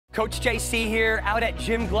Coach JC here, out at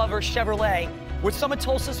Jim Glover Chevrolet with some of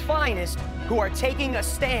Tulsa's finest who are taking a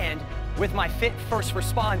stand with my Fit First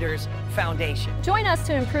Responders Foundation. Join us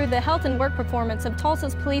to improve the health and work performance of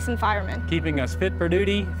Tulsa's police and firemen. Keeping us fit for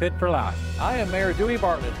duty, fit for life. I am Mayor Dewey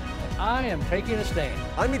Bartlett, and I am taking a stand.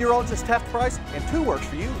 I'm meteorologist Taft Price, and Two Works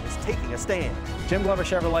for You is taking a stand. Jim Glover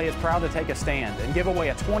Chevrolet is proud to take a stand and give away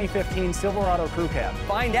a 2015 Silverado Crew Cab.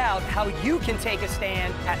 Find out how you can take a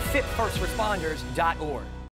stand at fitfirstresponders.org.